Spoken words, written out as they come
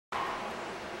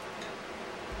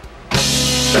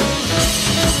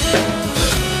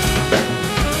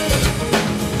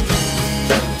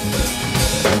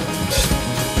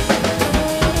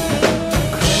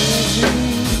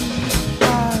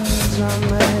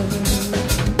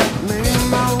Made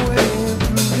my way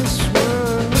through this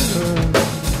world,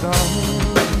 darling.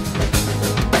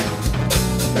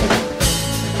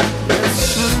 Yes,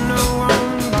 no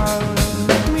one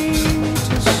bothers me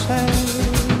to say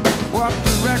what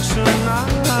direction I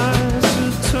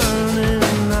should turn in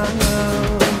now.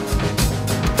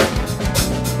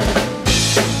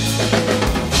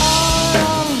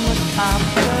 I'm the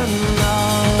captain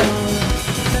now.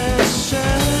 They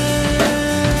said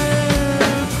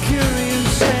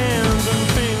curious hands and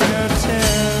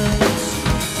fingertips,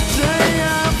 day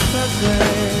after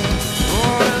day,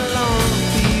 all alone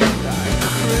feel like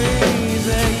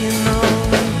crazy, you know,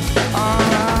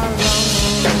 all alone.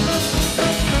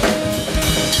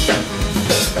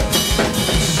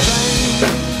 Strange,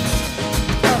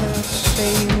 but it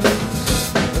seems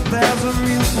that there's a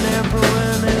mutiny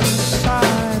brewing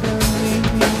inside of me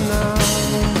now.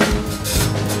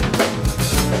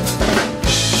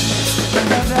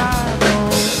 But I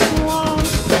don't want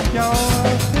your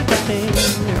pity,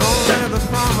 only the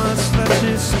promise that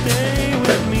you stay.